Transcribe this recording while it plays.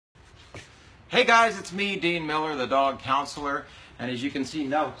Hey guys, it's me, Dean Miller, the dog counselor. And as you can see,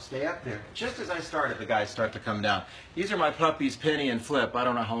 no, stay up there. Just as I started, the guys start to come down. These are my puppies, Penny and Flip. I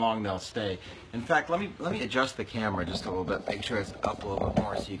don't know how long they'll stay. In fact, let me adjust the camera just a little bit, make sure it's up a little bit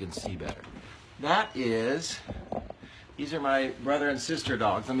more so you can see better. These are my brother and sister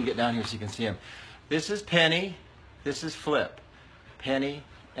dogs. Let me get down here so you can see them. This is Penny, this is Flip. Penny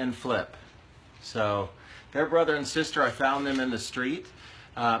and Flip. So they're brother and sister. I found them in the street.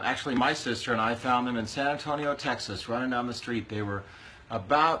 Actually, my sister and I found them in San Antonio, Texas, running down the street. They were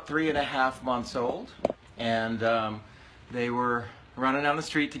about 3.5 months old, and they were running down the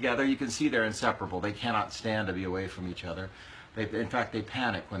street together. You can see they're inseparable. They cannot stand to be away from each other. In fact, they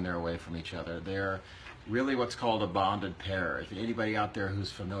panic when they're away from each other. They're really what's called a bonded pair. If anybody out there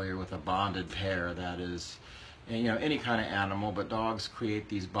who's familiar with a bonded pair, that is, you know, any kind of animal, but dogs create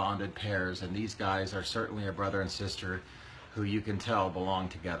these bonded pairs, and these guys are certainly a brother and sister who you can tell belong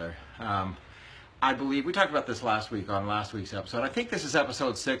together. I believe, we talked about this last week on last week's episode. I think this is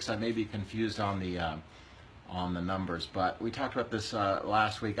episode 6. I may be confused on the numbers, but we talked about this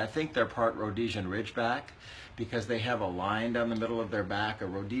last week. I think they're part Rhodesian Ridgeback because they have a line down the middle of their back. A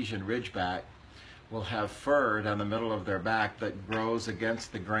Rhodesian Ridgeback will have fur down the middle of their back that grows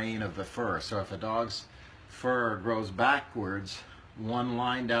against the grain of the fur. So if a dog's fur grows backwards, one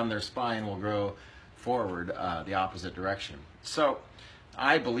line down their spine will grow forward the opposite direction. So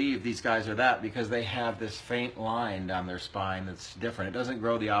I believe these guys are that because they have this faint line down their spine that's different. It doesn't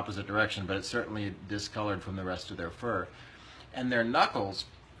grow the opposite direction, but it's certainly discolored from the rest of their fur. And their knuckles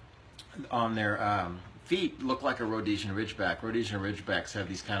on their feet look like a Rhodesian Ridgeback. Rhodesian Ridgebacks have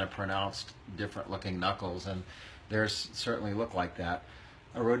these kind of pronounced, different looking knuckles, and theirs certainly look like that.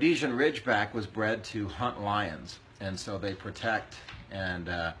 A Rhodesian Ridgeback was bred to hunt lions, and so they protect and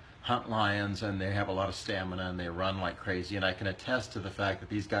hunt lions, and they have a lot of stamina, and they run like crazy. And I can attest to the fact that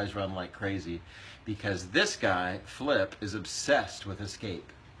these guys run like crazy because this guy, Flip, is obsessed with escape.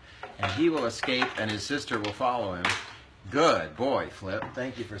 And he will escape, and his sister will follow him. Good boy, Flip.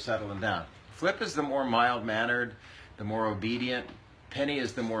 Thank you for settling down. Flip is the more mild-mannered, the more obedient. Penny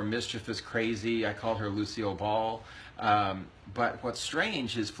is the more mischievous, crazy. I call her Lucille Ball. But what's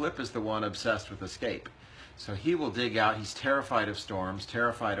strange is Flip is the one obsessed with escape. So he will dig out. He's terrified of storms,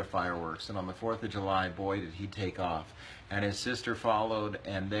 terrified of fireworks. And on the 4th of July, boy, did he take off. And his sister followed,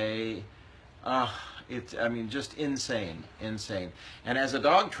 and they, I mean, just insane, insane. And as a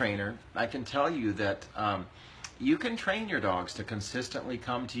dog trainer, I can tell you that you can train your dogs to consistently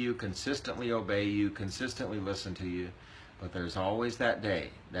come to you, consistently obey you, consistently listen to you. But there's always that day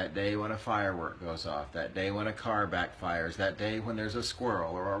when a firework goes off, that day when a car backfires, that day when there's a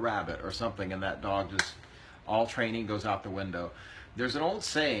squirrel or a rabbit or something, and that dog just, all training goes out the window. There's an old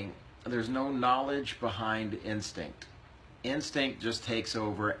saying, there's no knowledge behind instinct. Instinct just takes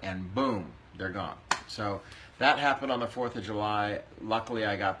over and boom, they're gone. So that happened on the 4th of July. Luckily,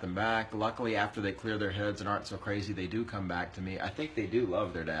 I got them back. Luckily, after they clear their heads and aren't so crazy, they do come back to me. I think they do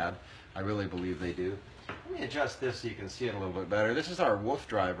love their dad. I really believe they do. Let me adjust this so you can see it a little bit better. This is our Wolf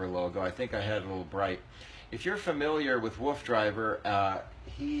Driver logo. I think I had it a little bright. If you're familiar with Wolf Driver,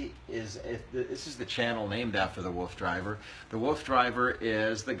 this is the channel named after the Wolf Driver. The Wolf Driver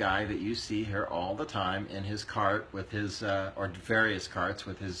is the guy that you see here all the time in his cart with his, or various carts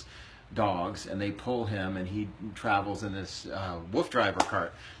with his dogs, and they pull him, and he travels in this Wolf Driver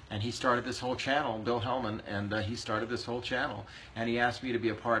cart. And he started this whole channel, Bill Hellman, and he started this whole channel, and he asked me to be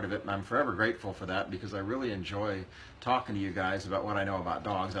a part of it, and I'm forever grateful for that because I really enjoy talking to you guys about what I know about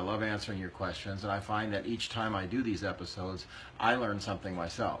dogs. I love answering your questions, and I find that each time I do these episodes, I learn something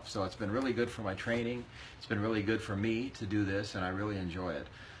myself. So it's been really good for my training. It's been really good for me to do this, and I really enjoy it.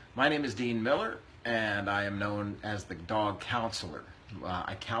 My name is Dean Miller, and I am known as the dog counselor.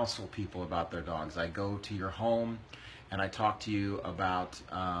 I counsel people about their dogs. I go to your home, and I talk to you about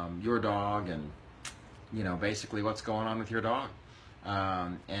your dog and, you know, basically what's going on with your dog.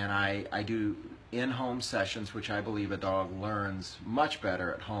 And I do in-home sessions, which I believe a dog learns much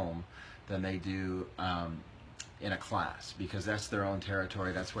better at home than they do in a class, because that's their own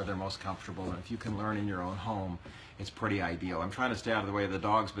territory. That's where they're most comfortable. And if you can learn in your own home, it's pretty ideal. I'm trying to stay out of the way of the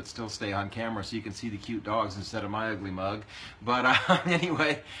dogs, but still stay on camera so you can see the cute dogs instead of my ugly mug. But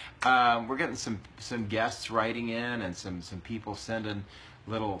anyway, we're getting some guests writing in and some people sending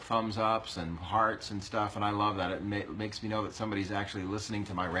little thumbs ups and hearts and stuff, and I love that. It makes me know that somebody's actually listening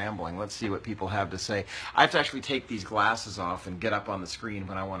to my rambling. Let's see what people have to say. I have to actually take these glasses off and get up on the screen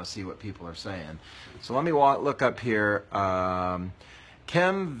when I want to see what people are saying. So let me look up here.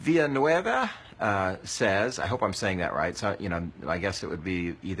 Kim Villanueva says, I hope I'm saying that right. So, you know, I guess it would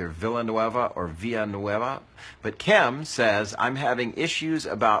be either Villanueva or Villanueva. But Kim says, I'm having issues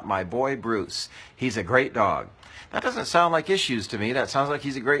about my boy Bruce. He's a great dog. That doesn't sound like issues to me. That sounds like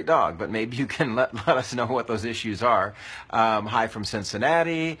he's a great dog, but maybe you can let us know what those issues are. Hi from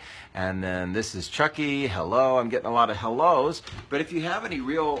Cincinnati, and then this is Chucky. Hello. I'm getting a lot of hellos. But if you have any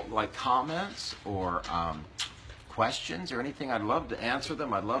real like comments or questions or anything, I'd love to answer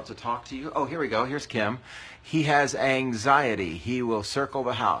them. I'd love to talk to you. Oh, here we go. Here's Kim. He has anxiety. He will circle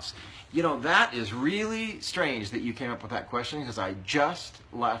the house. You know, that is really strange that you came up with that question, because I just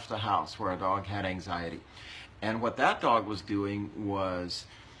left a house where a dog had anxiety. And what that dog was doing was,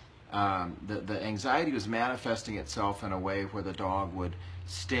 the anxiety was manifesting itself in a way where the dog would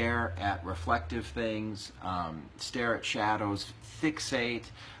stare at reflective things, stare at shadows, fixate.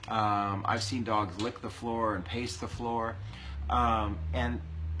 I've seen dogs lick the floor and pace the floor. And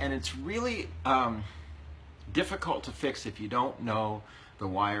it's really difficult to fix if you don't know the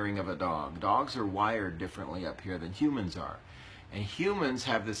wiring of a dog. Dogs are wired differently up here than humans are. And humans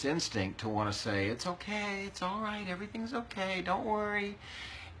have this instinct to want to say, it's okay, it's all right, everything's okay, don't worry.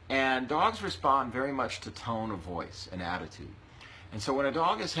 And dogs respond very much to tone of voice and attitude. And so when a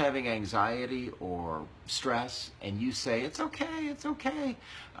dog is having anxiety or stress and you say, it's okay,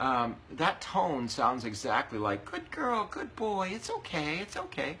 that tone sounds exactly like, good girl, good boy, it's okay, it's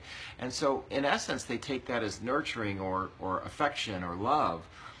okay. And so in essence, they take that as nurturing or affection or love.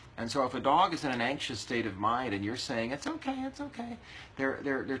 And so if a dog is in an anxious state of mind and you're saying, it's okay,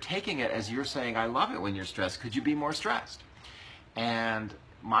 they're taking it as you're saying, I love it when you're stressed. Could you be more stressed? And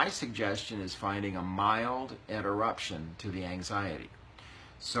my suggestion is finding a mild interruption to the anxiety.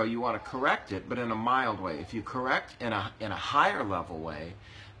 So you want to correct it, but in a mild way. If you correct in a higher level way,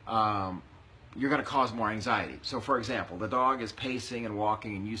 you're going to cause more anxiety. So for example, the dog is pacing and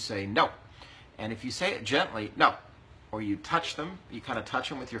walking and you say, no. And if you say it gently, no. Or you touch them, you kind of touch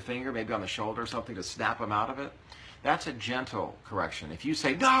them with your finger, maybe on the shoulder or something to snap them out of it. That's a gentle correction. If you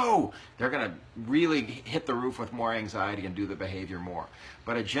say, no, they're going to really hit the roof with more anxiety and do the behavior more.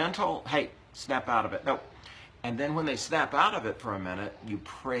 But a gentle, hey, snap out of it, no. And then when they snap out of it for a minute, you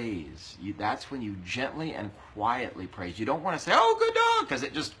praise. That's when you gently and quietly praise. You don't want to say, oh, good dog, because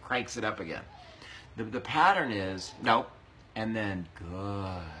it just cranks it up again. The pattern is, no, and then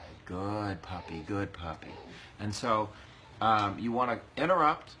good puppy, good puppy. And so you want to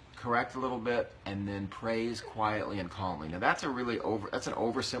interrupt, correct a little bit, and then praise quietly and calmly. Now that's an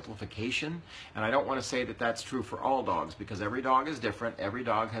oversimplification, and I don't want to say that that's true for all dogs, because every dog is different. Every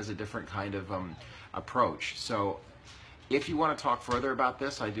dog has a different kind of approach. So if you want to talk further about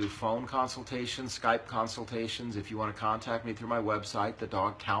this, I do phone consultations, Skype consultations. If you want to contact me through my website,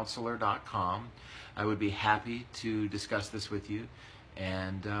 thedogcounselor.com, I would be happy to discuss this with you.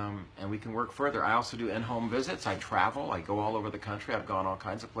 And we can work further. I also do in-home visits. I travel. I go all over the country. I've gone all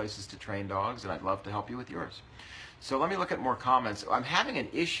kinds of places to train dogs, and I'd love to help you with yours. So let me look at more comments. I'm having an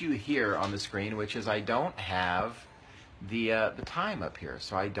issue here on the screen, which is I don't have the time up here,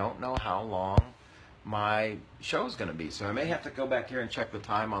 so I don't know how long my show is going to be. So I may have to go back here and check the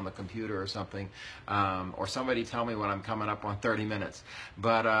time on the computer or something, or somebody tell me when I'm coming up on 30 minutes.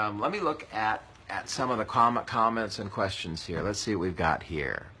 But let me look at some of the comments and questions here. Let's see what we've got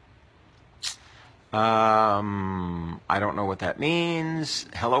here. I don't know what that means.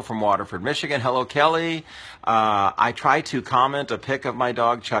 Hello from Waterford, Michigan. Hello, Kelly. I try to comment a pic of my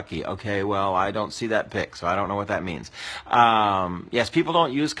dog, Chucky. Okay, well, I don't see that pic, so I don't know what that means. Yes, people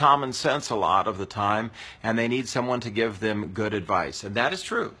don't use common sense a lot of the time, and they need someone to give them good advice. And that is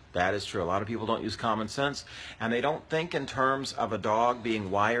true. That is true. A lot of people don't use common sense, and they don't think in terms of a dog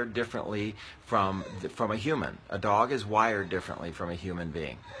being wired differently from a human. A dog is wired differently from a human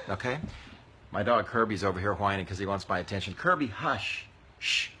being. Okay? My dog Kirby's over here whining because he wants my attention. Kirby, hush.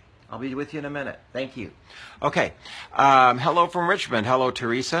 Shh. I'll be with you in a minute. Thank you. Okay. Hello from Richmond. Hello,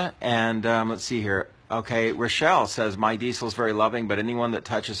 Teresa. And let's see here. Okay, Rochelle says, my Diesel's very loving, but anyone that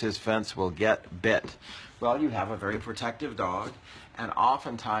touches his fence will get bit. Well, you have a very protective dog. And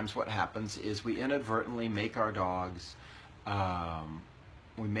oftentimes what happens is we inadvertently make our dogs,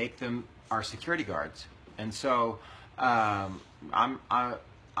 we make them our security guards. And so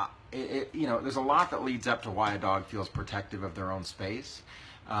you know, there's a lot that leads up to why a dog feels protective of their own space.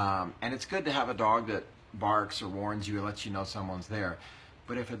 And it's good to have a dog that barks or warns you or lets you know someone's there.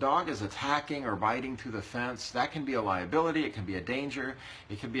 But if a dog is attacking or biting through the fence, that can be a liability. It can be a danger.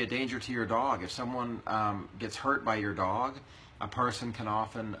 It can be a danger to your dog. If someone gets hurt by your dog, a person can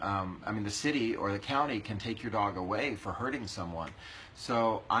often, the city or the county can take your dog away for hurting someone.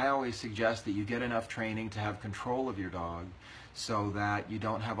 So I always suggest that you get enough training to have control of your dog so that you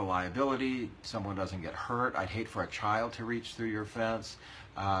don't have a liability, someone doesn't get hurt. I'd hate for a child to reach through your fence.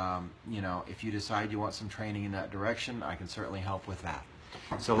 If you decide you want some training in that direction, I can certainly help with that.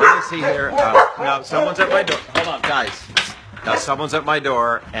 So let me see here. Now someone's at my door. Hold on, guys. Now someone's at my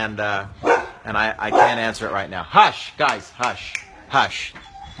door, and I can't answer it right now. Hush, guys, hush, hush.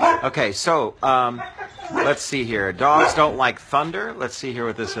 Okay, so let's see here. Dogs don't like thunder. Let's see here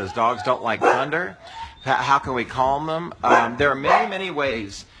what this says. Dogs don't like thunder. How can we calm them? There are many, many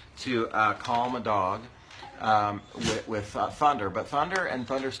ways to calm a dog with thunder, but thunder and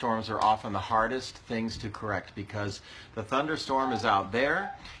thunderstorms are often the hardest things to correct because the thunderstorm is out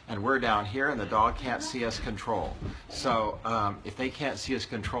there and we're down here and the dog can't see us control. So if they can't see us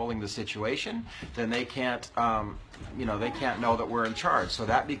controlling the situation, then they can't they can't know that we're in charge. So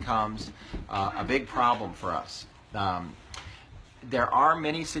that becomes a big problem for us. There are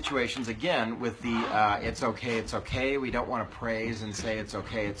many situations, again, with the it's okay, we don't want to praise and say it's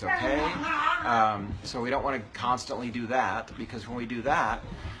okay. So we don't want to constantly do that, because when we do that,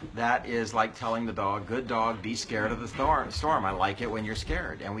 that is like telling the dog, good dog, be scared of the storm. I like it when you're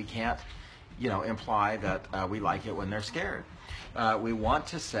scared. And we can't, imply that we like it when they're scared. We want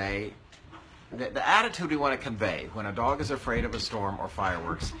to say, the attitude we want to convey when a dog is afraid of a storm or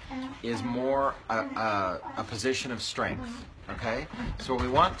fireworks is more a position of strength. Okay, so we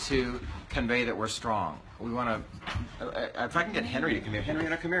want to convey that we're strong. We want to. If I can get Henry to come here. Henry, you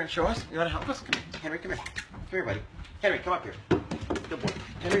want to come here and show us? You want to help us? Come here. Henry, come here. Come here, buddy. Henry, come up here. Good boy.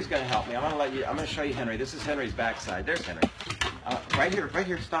 Henry's going to help me. I'm going to show you Henry. This is Henry's backside. There's Henry. Right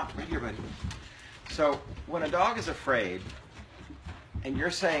here. Stop. Right here, buddy. So when a dog is afraid, and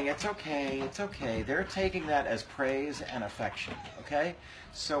you're saying, it's okay, they're taking that as praise and affection, okay?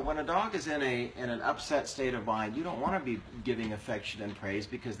 So when a dog is in an upset state of mind, you don't want to be giving affection and praise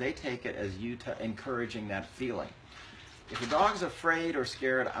because they take it as you encouraging that feeling. If a dog's afraid or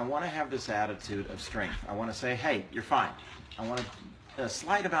scared, I want to have this attitude of strength. I want to say, hey, you're fine. I want a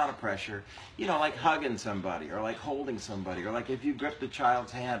slight amount of pressure, like hugging somebody or like holding somebody, or like if you gripped a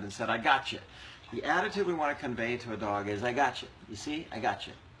child's hand and said, I got you. The attitude we want to convey to a dog is, I got you. You see? I got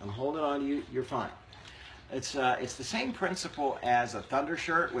you. I'm holding on to you. You're fine. It's the same principle as a thunder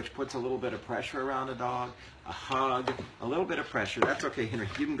shirt, which puts a little bit of pressure around a dog. A hug, a little bit of pressure. That's okay, Henry.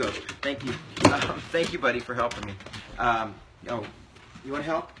 You can go. Thank you. Thank you, buddy, for helping me. You want to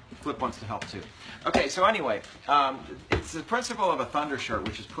help? Flip wants to help, too. Okay, so anyway, it's the principle of a thunder shirt,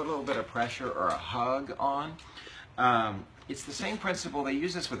 which is put a little bit of pressure or a hug on. It's the same principle. They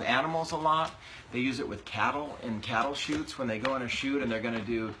use this with animals a lot. They use it with cattle in cattle chutes. When they go in a chute and they're going to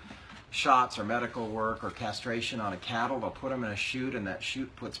do shots or medical work or castration on a cattle, they'll put them in a chute, and that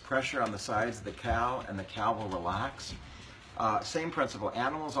chute puts pressure on the sides of the cow, and the cow will relax. Same principle.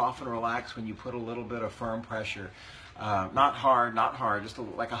 Animals often relax when you put a little bit of firm pressure. Not hard, just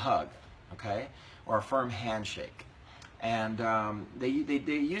like a hug, okay? Or a firm handshake. And they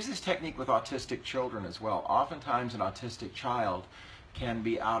use this technique with autistic children as well. Oftentimes an autistic child can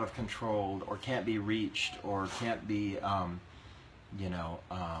be out of control or can't be reached or can't be,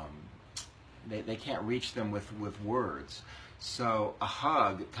 they can't reach them with words. So a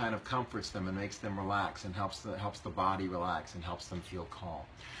hug kind of comforts them and makes them relax and helps the body relax and helps them feel calm.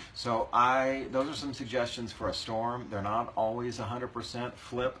 So those are some suggestions for a storm. They're not always 100%.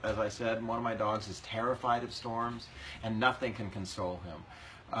 Flip, as I said, one of my dogs is terrified of storms, and nothing can console him.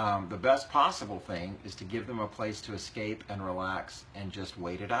 The best possible thing is to give them a place to escape and relax and just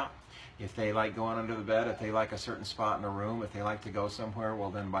wait it out. If they like going under the bed, if they like a certain spot in a room, if they like to go somewhere, well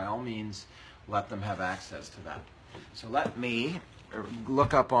then by all means let them have access to that. So let me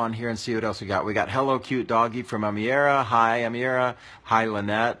look up on here and see what else we got. We got Hello Cute Doggy from Amira. Hi Amira. Hi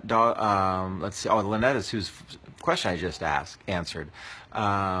Lynette. Let's see. Oh, Lynette is whose question I just answered.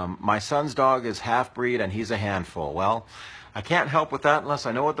 My son's dog is half-breed and he's a handful. Well, I can't help with that unless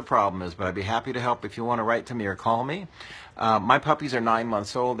I know what the problem is, but I'd be happy to help if you want to write to me or call me. My puppies are 9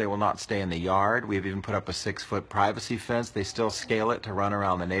 months old. They will not stay in the yard. We've even put up a 6-foot privacy fence. They still scale it to run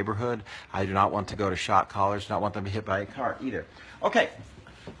around the neighborhood. I do not want to go to shot collars, do not want them to be hit by a car either. Okay,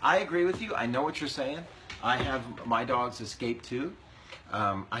 I agree with you. I know what you're saying. I have my dogs escape too.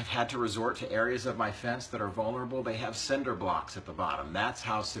 I've had to resort to areas of my fence that are vulnerable. They have cinder blocks at the bottom. That's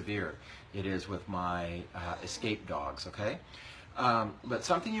how severe it is with my escape dogs, okay? But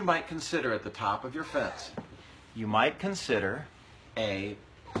something you might consider at the top of your fence, you might consider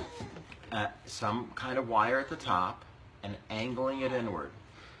some kind of wire at the top and angling it inward.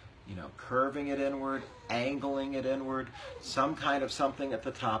 You know, curving it inward, angling it inward, some kind of something at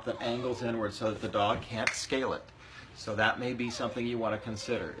the top that angles inward so that the dog can't scale it. So that may be something you want to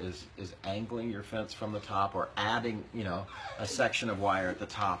consider, is angling your fence from the top, or adding, you know, a section of wire at the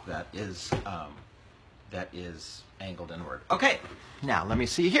top that is angled inward. Okay, now let me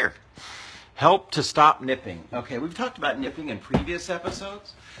see here. Help to stop nipping. Okay, we've talked about nipping in previous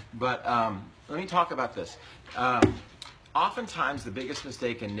episodes, but let me talk about this. Oftentimes the biggest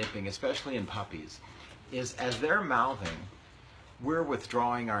mistake in nipping, especially in puppies, is as they're mouthing, we're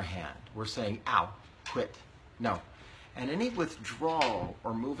withdrawing our hand. We're saying, ow, quit, no. And any withdrawal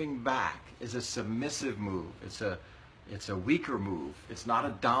or moving back is a submissive move. It's a weaker move. It's not a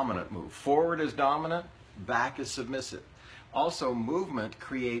dominant move. Forward is dominant, back is submissive. Also, movement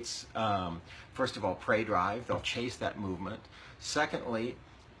creates, first of all, prey drive. They'll chase that movement. Secondly,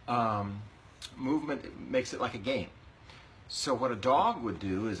 movement makes it like a game. So what a dog would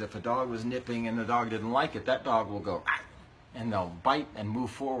do is, if a dog was nipping and the dog didn't like it, that dog will go, and they'll bite and move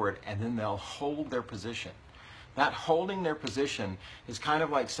forward, and then they'll hold their position. That holding their position is kind of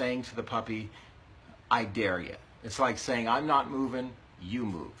like saying to the puppy, I dare you. It's like saying, I'm not moving, you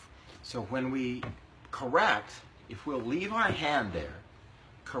move. So when we correct, if we'll leave our hand there,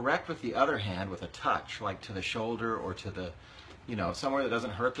 correct with the other hand with a touch, like to the shoulder or to the, you know, somewhere that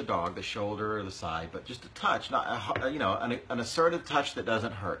doesn't hurt the dog, the shoulder or the side, but just a touch, not a, you know, an assertive touch that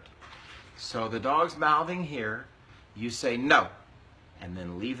doesn't hurt. So the dog's mouthing here, you say no, and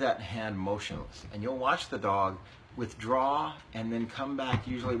then leave that hand motionless. And you'll watch the dog withdraw and then come back,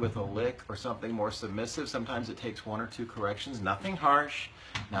 usually with a lick or something more submissive. Sometimes it takes 1 or 2 corrections, nothing harsh,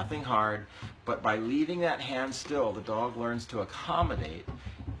 nothing hard, but by leaving that hand still, the dog learns to accommodate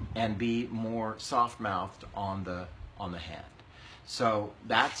and be more soft-mouthed on the hand. So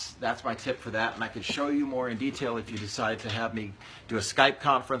that's my tip for that, and I could show you more in detail if you decide to have me do a Skype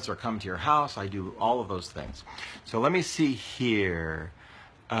conference or come to your house. I do all of those things. So let me see here.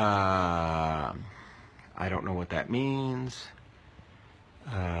 I don't know what that means.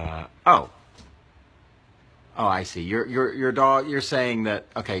 Oh, I see. Your dog. You're saying that.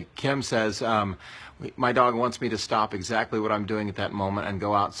 Okay, Kim says my dog wants me to stop exactly what I'm doing at that moment and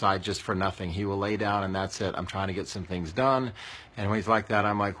go outside just for nothing. He will lay down and that's it. I'm trying to get some things done, and when he's like that,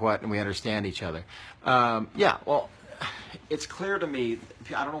 I'm like, what? And we understand each other. Yeah. Well, it's clear to me.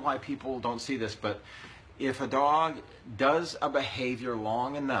 I don't know why people don't see this, but if a dog does a behavior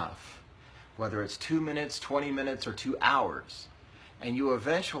long enough, whether it's 2 minutes, 20 minutes, or 2 hours, and you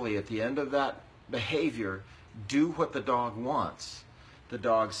eventually, at the end of that behavior, do what the dog wants, the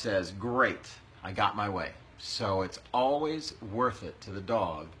dog says, great, I got my way. So it's always worth it to the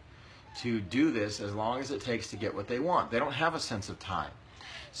dog to do this as long as it takes to get what they want. They don't have a sense of time.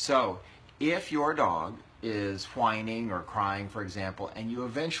 So if your dog is whining or crying, for example, and you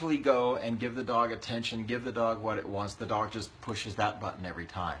eventually go and give the dog attention, give the dog what it wants, the dog just pushes that button every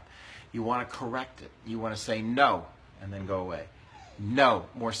time. You want to correct it. You want to say no and then go away. No,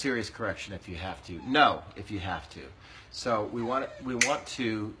 more serious correction if you have to. No, if you have to. So we want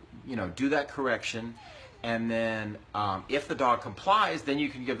to, you know, do that correction, and then if the dog complies, then you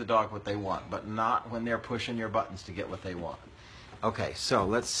can give the dog what they want, but not when they're pushing your buttons to get what they want. Okay, so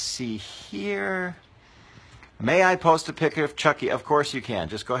let's see here. May I post a pic of Chucky? Of course you can.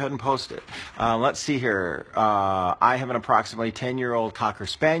 Just go ahead and post it. Let's see here. I have an approximately 10-year-old Cocker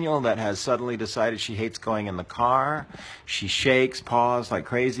Spaniel that has suddenly decided she hates going in the car. She shakes, paws like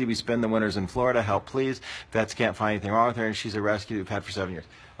crazy. We spend the winters in Florida. Help, please. Vets can't find anything wrong with her, and she's a rescue we've had for 7 years.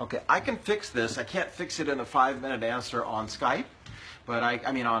 Okay, I can fix this. I can't fix it in a 5-minute answer on Skype, but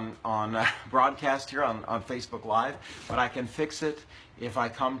I mean on broadcast here on Facebook Live, but I can fix it if I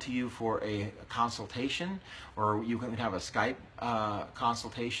come to you for a consultation, or you can have a Skype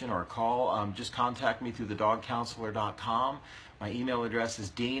consultation or a call. Just contact me through thedogcounselor.com. My email address is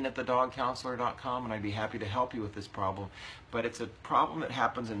dean@thedogcounselor.com, and I'd be happy to help you with this problem. But it's a problem that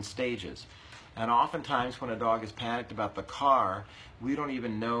happens in stages. And oftentimes when a dog is panicked about the car, we don't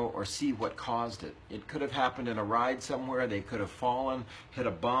even know or see what caused it. It could have happened in a ride somewhere. They could have fallen, hit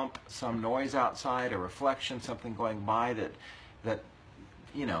a bump, some noise outside, a reflection, something going by that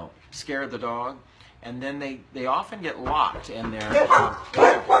you know, scared the dog. And then they often get locked in their... hey,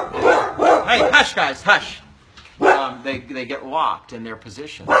 hush guys, hush! They get locked in their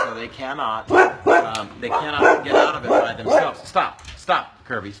position, so they cannot get out of it by themselves. Stop,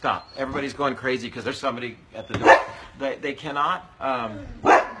 Kirby, stop. Everybody's going crazy because there's somebody at the door. They cannot,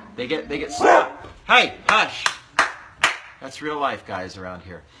 they get stuck. Hey, hush! That's real life, guys, around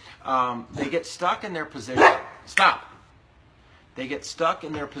here. They get stuck in their position. Stop. they get stuck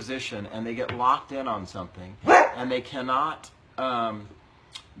in their position and they get locked in on something, and they cannot,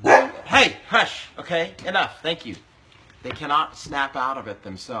 hey, hush, okay, enough, thank you. They cannot snap out of it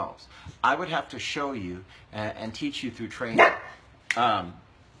themselves. I would have to show you and teach you through training how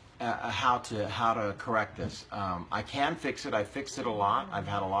to correct this. I can fix it. I fixed it a lot. I've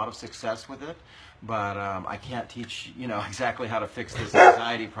had a lot of success with it, but I can't teach exactly how to fix this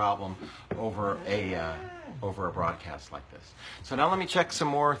anxiety problem over a broadcast like this. So now let me check some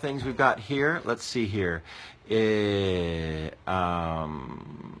more things we've got here. Let's see here.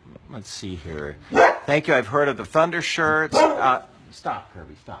 Let's see here. Thank you. I've heard of the Thunder shirts. Stop,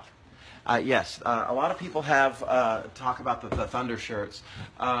 Kirby. Stop. Yes, a lot of people have talk about the Thunder shirts.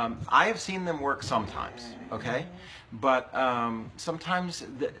 I have seen them work sometimes, okay? But sometimes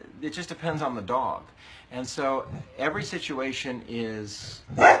it just depends on the dog. And so every situation is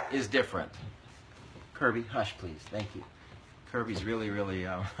different. Kirby, hush, please. Thank you. Kirby's really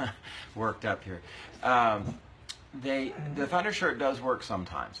worked up here. The Thunder shirt does work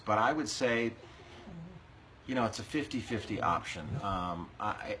sometimes, but I would say, it's a 50-50 option.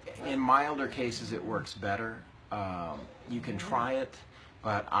 In milder cases, it works better. You can try it,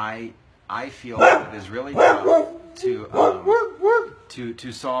 but I feel that it is really tough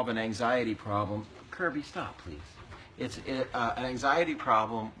to solve an anxiety problem. Kirby, stop, please. It's an anxiety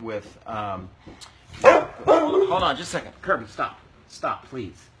problem with. Hold on, just a second. Kirby, stop. Stop,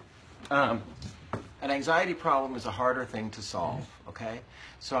 please. An anxiety problem is a harder thing to solve. Okay,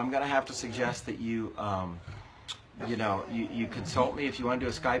 so I'm going to have to suggest that you consult me if you want to do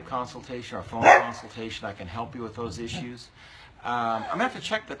a Skype consultation or a phone consultation. I can help you with those issues. I'm going to have to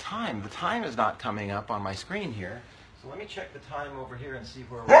check the time. The time is not coming up on my screen here. So let me check the time over here and see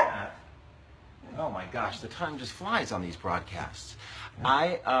where we're at. Oh my gosh, the time just flies on these broadcasts.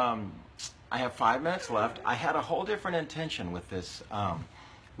 I have 5 minutes left. I had a whole different intention with this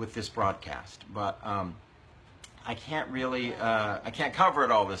broadcast, but I can't really, I can't cover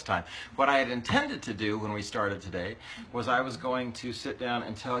it all this time. What I had intended to do when we started today was I was going to sit down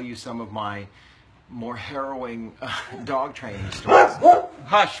and tell you some of my more harrowing dog training stories.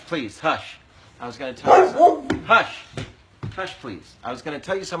 Hush, please, hush. I was going to tell you some, hush, please. I was going to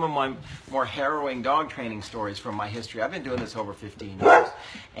tell you some of my more harrowing dog training stories from my history. I've been doing this over 15 years,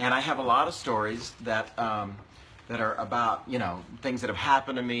 and I have a lot of stories that are about, things that have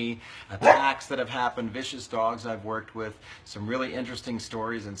happened to me, attacks that have happened, vicious dogs I've worked with, some really interesting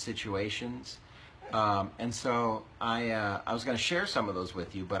stories and situations. And so I was going to share some of those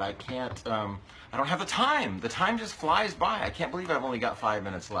with you, but I can't, I don't have the time. The time just flies by. I can't believe I've only got 5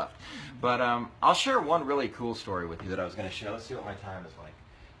 minutes left. But I'll share one really cool story with you that I was going to share. Let's see what my time is like.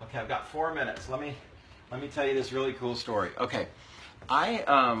 Okay, I've got 4 minutes. Let me tell you this really cool story. Okay,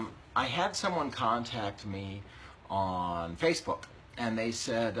 I had someone contact me on Facebook, and they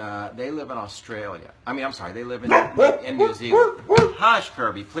said they live in Australia. I'm sorry, they live in New Zealand. Hush,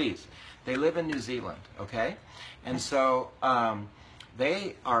 Kirby, please. They live in New Zealand, okay? And so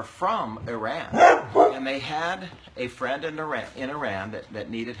they are from Iran, and they had a friend in Iran that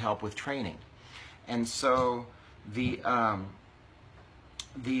needed help with training. And so the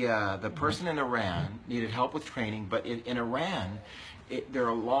person in Iran needed help with training, but in Iran, there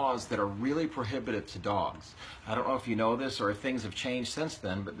are laws that are really prohibitive to dogs. I don't know if you know this or if things have changed since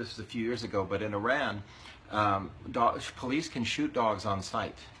then, but this was a few years ago. But in Iran, police can shoot dogs on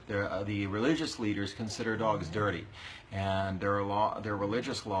sight. The religious leaders consider dogs dirty, and there are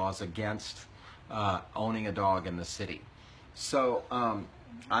religious laws against owning a dog in the city. So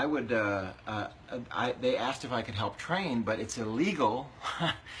they asked if I could help train, but it's illegal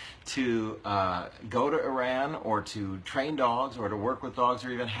to go to Iran or to train dogs or to work with dogs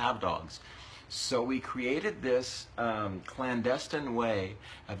or even have dogs. So we created this clandestine way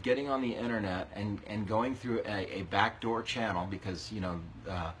of getting on the internet and going through a backdoor channel, because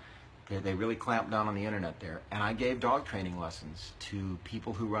they really clamped down on the internet there. And I gave dog training lessons to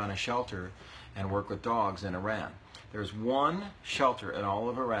people who run a shelter and work with dogs in Iran. There's one shelter in all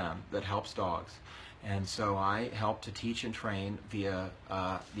of Iran that helps dogs, and so I help to teach and train via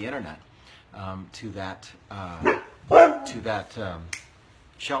the internet to that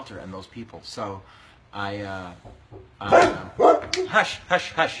shelter and those people. So hush,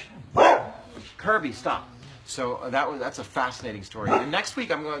 Kirby, stop. So that's a fascinating story. And next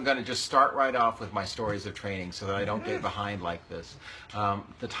week I'm going to just start right off with my stories of training so that I don't get behind like this.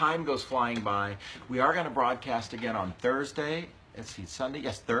 The time goes flying by. We are going to broadcast again on Thursday let's see, Sunday,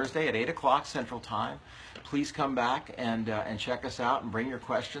 yes, Thursday at 8 o'clock Central Time. Please come back and check us out and bring your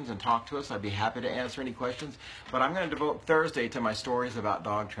questions and talk to us. I'd be happy to answer any questions. But I'm going to devote Thursday to my stories about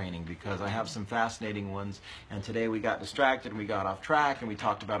dog training because I have some fascinating ones. And today we got distracted and we got off track and we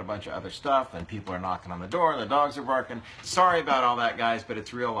talked about a bunch of other stuff and people are knocking on the door and the dogs are barking. Sorry about all that, guys, but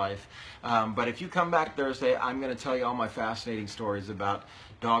it's real life. But if you come back Thursday, I'm going to tell you all my fascinating stories about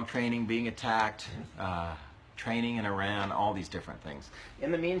dog training, being attacked, training in Iran, all these different things.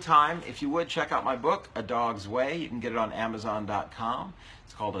 In the meantime, if you would check out my book, A Dog's Way. You can get it on Amazon.com.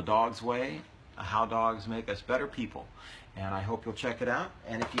 It's called A Dog's Way, How Dogs Make Us Better People. And I hope you'll check it out.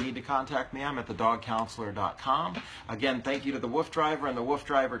 And if you need to contact me, I'm at thedogcounselor.com. Again, thank you to the Wolf Driver and the Wolf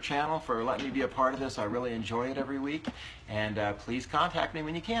Driver channel for letting me be a part of this. I really enjoy it every week. And please contact me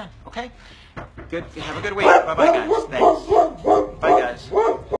when you can. Okay? Good. Have a good week. Bye-bye, guys. Thanks.